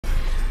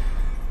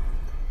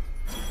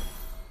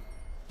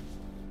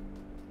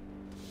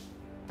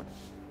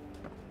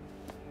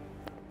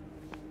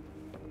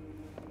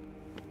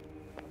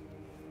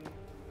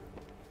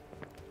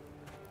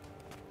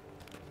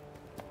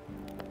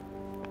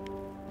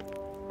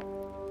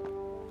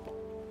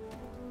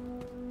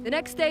The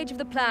next stage of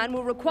the plan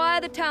will require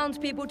the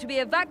townspeople to be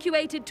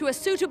evacuated to a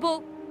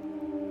suitable...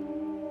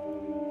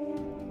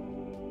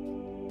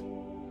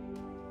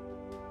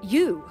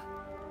 You?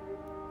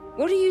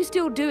 What are you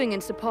still doing in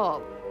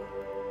Sepal?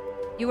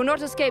 You will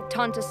not escape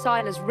Tanta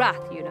Sila's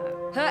wrath, you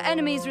know. Her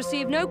enemies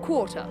receive no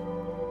quarter.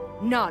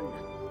 None.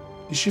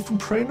 Is she from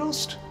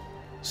Praenost?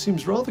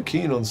 Seems rather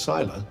keen on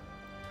Sila.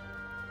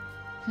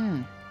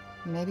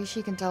 Maybe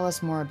she can tell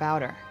us more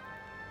about her.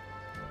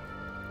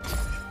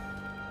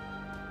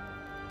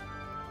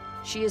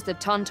 She is the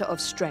Tanta of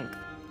Strength,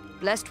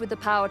 blessed with the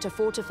power to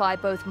fortify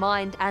both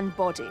mind and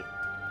body.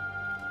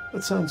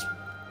 That sounds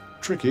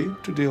tricky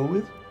to deal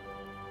with.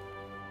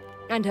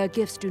 And her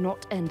gifts do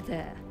not end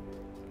there.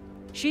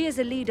 She is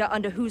a leader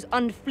under whose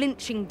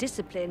unflinching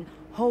discipline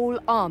whole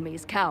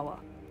armies cower.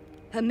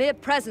 Her mere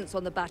presence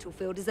on the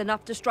battlefield is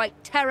enough to strike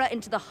terror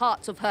into the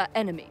hearts of her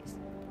enemies.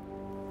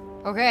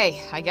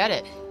 Okay, I get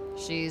it.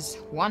 She's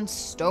one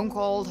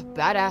stone-cold,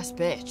 badass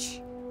bitch.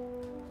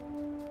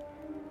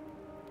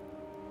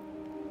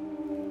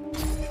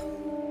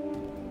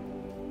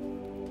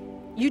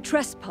 You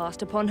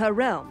trespassed upon her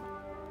realm.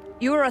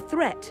 You are a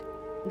threat,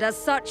 and as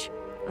such,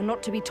 are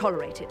not to be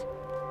tolerated.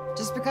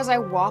 Just because I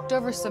walked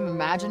over some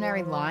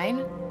imaginary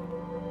line?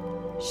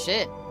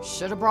 Shit,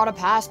 should've brought a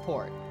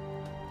passport.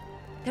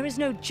 There is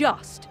no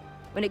just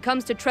when it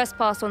comes to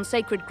trespass on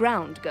sacred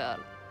ground, girl.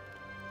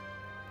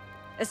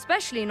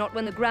 Especially not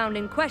when the ground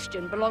in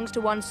question belongs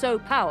to one so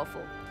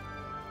powerful.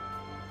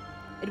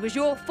 It was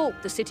your fault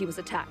the city was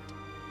attacked.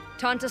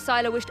 Tanta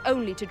Sila wished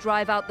only to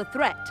drive out the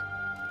threat.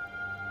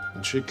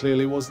 And she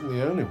clearly wasn't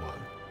the only one.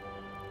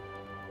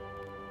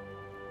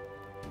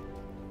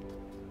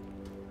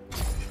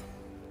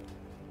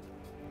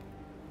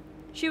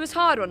 She was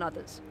hard on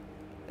others,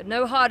 but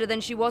no harder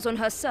than she was on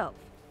herself.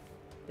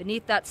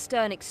 Beneath that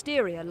stern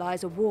exterior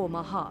lies a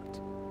warmer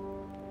heart.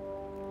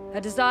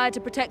 Her desire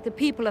to protect the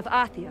people of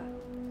Athia.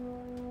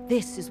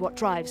 This is what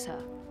drives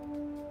her.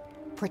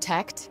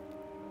 Protect?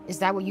 Is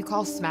that what you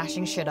call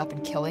smashing shit up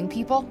and killing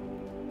people?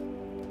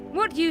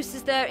 What use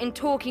is there in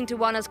talking to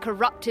one as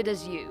corrupted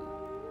as you?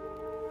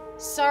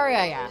 Sorry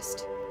I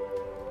asked.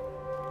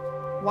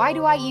 Why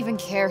do I even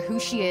care who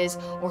she is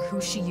or who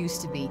she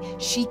used to be?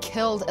 She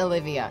killed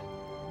Olivia.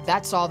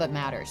 That's all that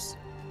matters.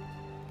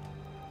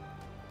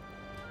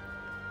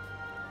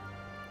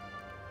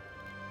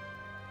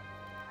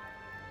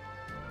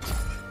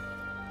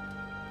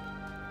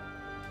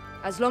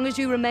 As long as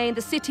you remain,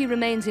 the city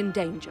remains in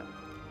danger.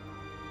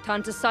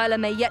 Tanta Sila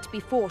may yet be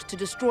forced to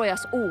destroy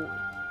us all.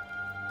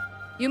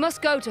 You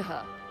must go to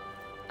her,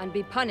 and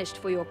be punished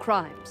for your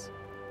crimes.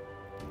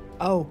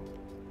 Oh,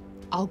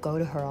 I'll go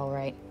to her, all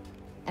right.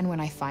 And when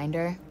I find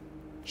her,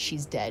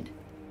 she's dead.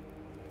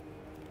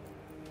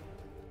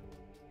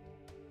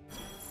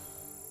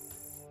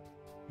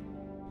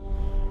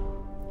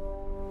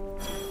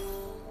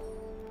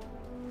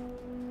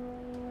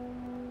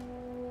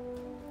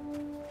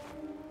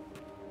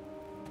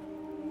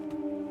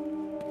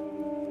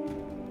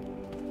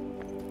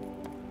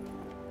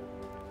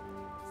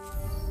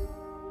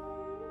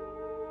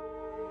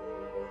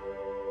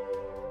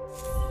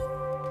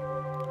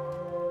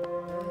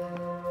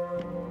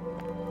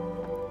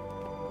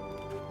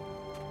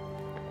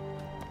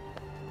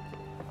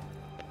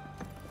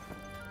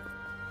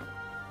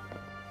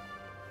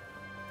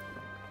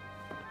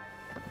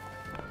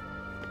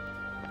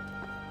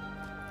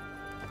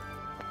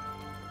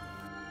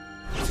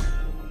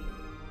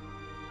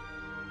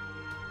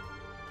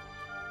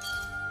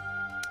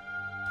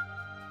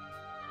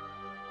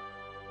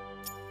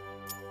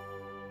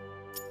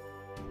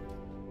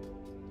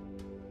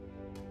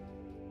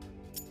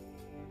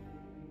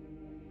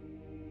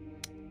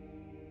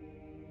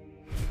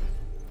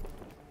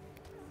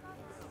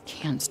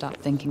 Can't stop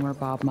thinking where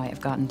Bob might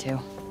have gotten to.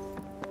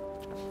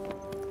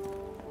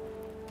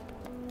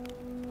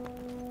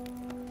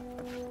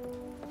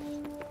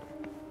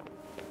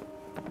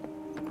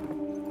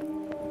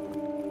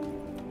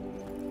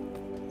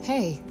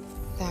 Hey,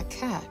 that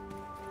cat.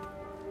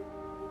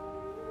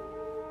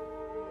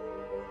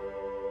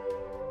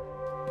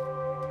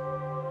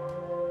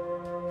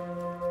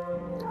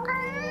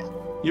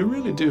 You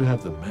really do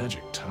have the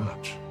magic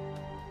touch.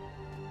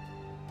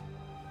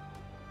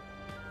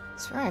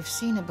 I swear I've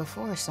seen it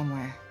before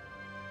somewhere.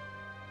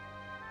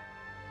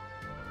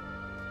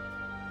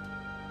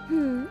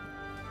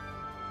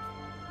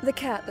 The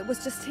cat that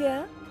was just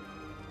here?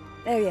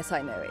 Oh yes,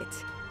 I know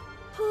it.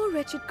 Poor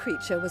wretched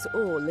creature was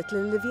all little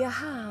Olivia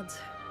had.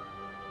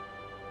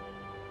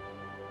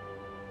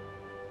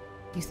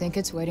 You think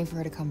it's waiting for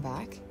her to come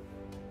back?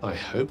 I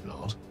hope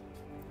not.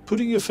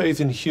 Putting your faith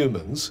in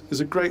humans is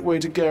a great way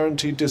to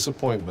guarantee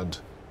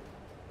disappointment.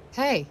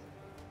 Hey,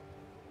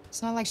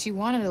 it's not like she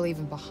wanted to leave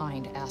him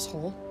behind,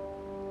 asshole.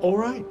 All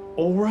right,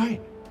 all right.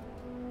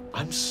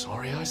 I'm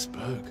sorry I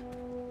spoke.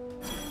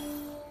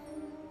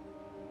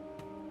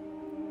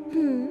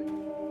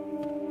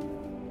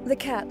 The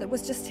cat that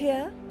was just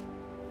here?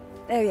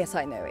 Oh yes,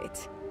 I know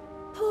it.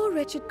 Poor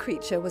wretched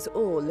creature was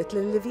all little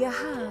Olivia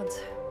had.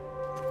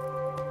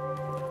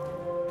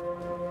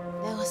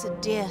 There was Once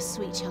a dear,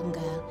 sweet young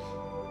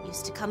girl.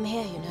 Used to come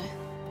here, you know.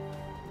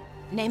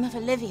 Name of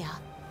Olivia.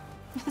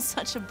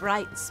 Such a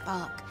bright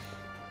spark.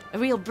 A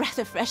real breath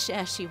of fresh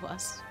air she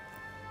was.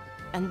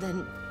 And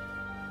then...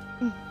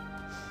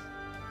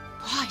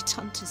 Why,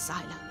 Tante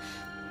Sila?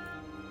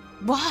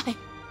 Why?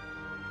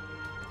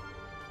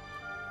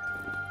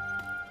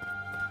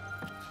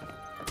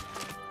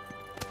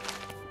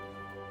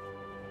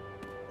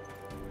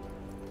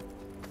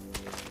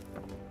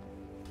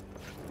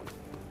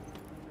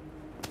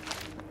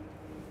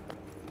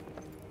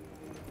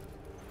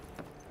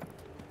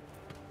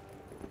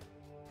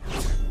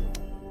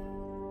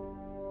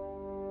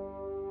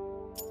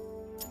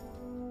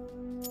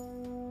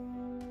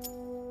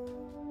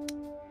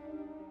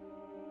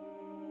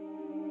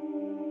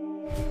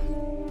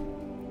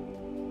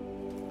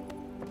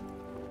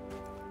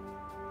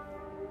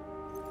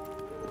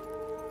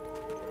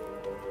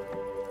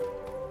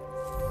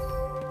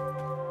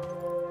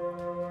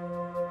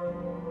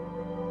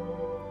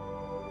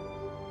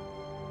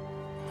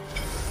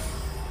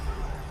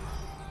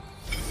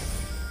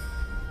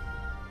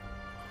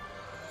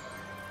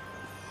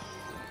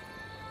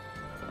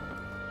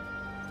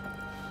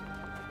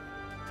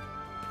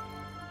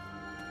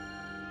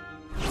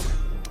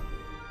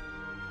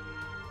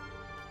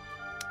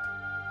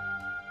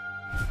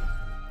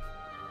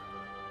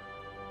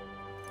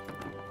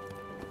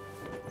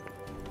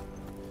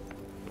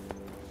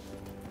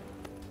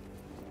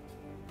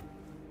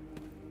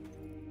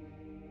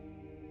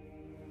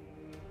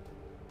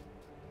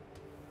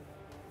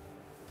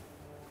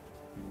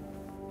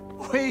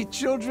 Wait,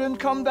 children,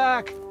 come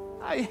back!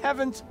 I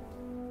haven't...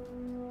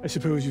 I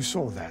suppose you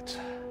saw that.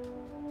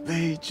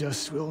 They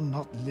just will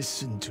not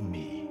listen to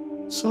me.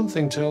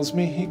 Something tells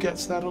me he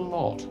gets that a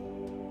lot.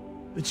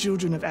 The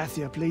children of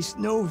Athia place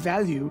no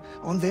value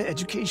on their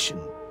education.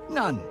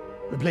 None.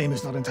 The blame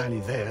is not entirely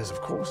theirs, of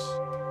course.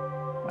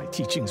 My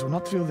teachings will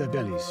not fill their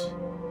bellies.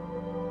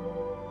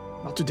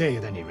 Not today,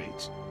 at any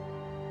rate.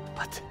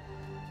 But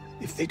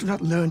if they do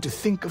not learn to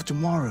think of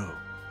tomorrow,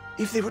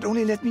 if they would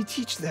only let me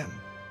teach them.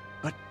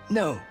 But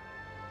no,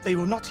 they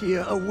will not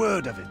hear a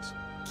word of it.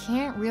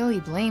 Can't really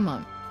blame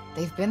them.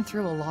 They've been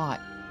through a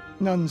lot.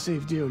 None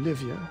save dear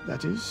Olivia,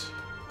 that is.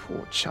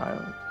 Poor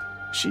child.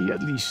 She,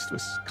 at least,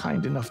 was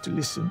kind enough to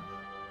listen.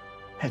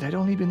 Had I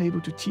only been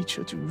able to teach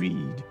her to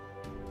read,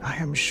 I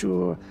am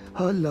sure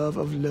her love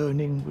of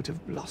learning would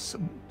have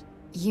blossomed.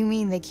 You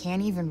mean they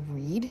can't even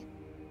read?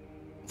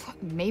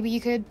 Maybe you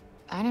could,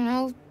 I don't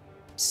know,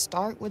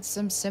 start with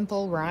some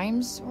simple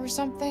rhymes or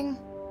something?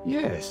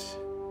 Yes.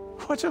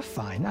 What a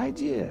fine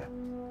idea.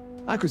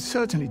 I could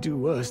certainly do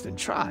worse than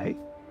try.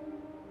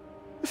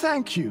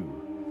 Thank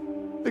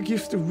you. The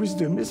gift of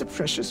wisdom is a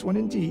precious one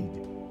indeed.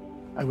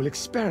 I will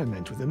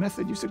experiment with the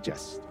method you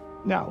suggest.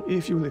 Now,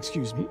 if you will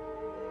excuse me.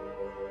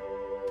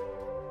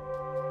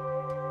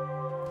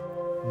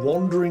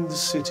 Wandering the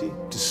city,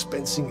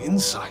 dispensing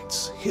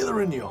insights, hither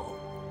and yon.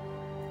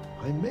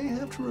 I may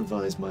have to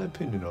revise my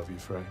opinion of you,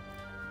 Frey.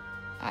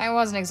 I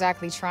wasn't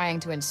exactly trying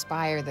to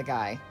inspire the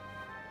guy,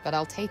 but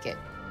I'll take it.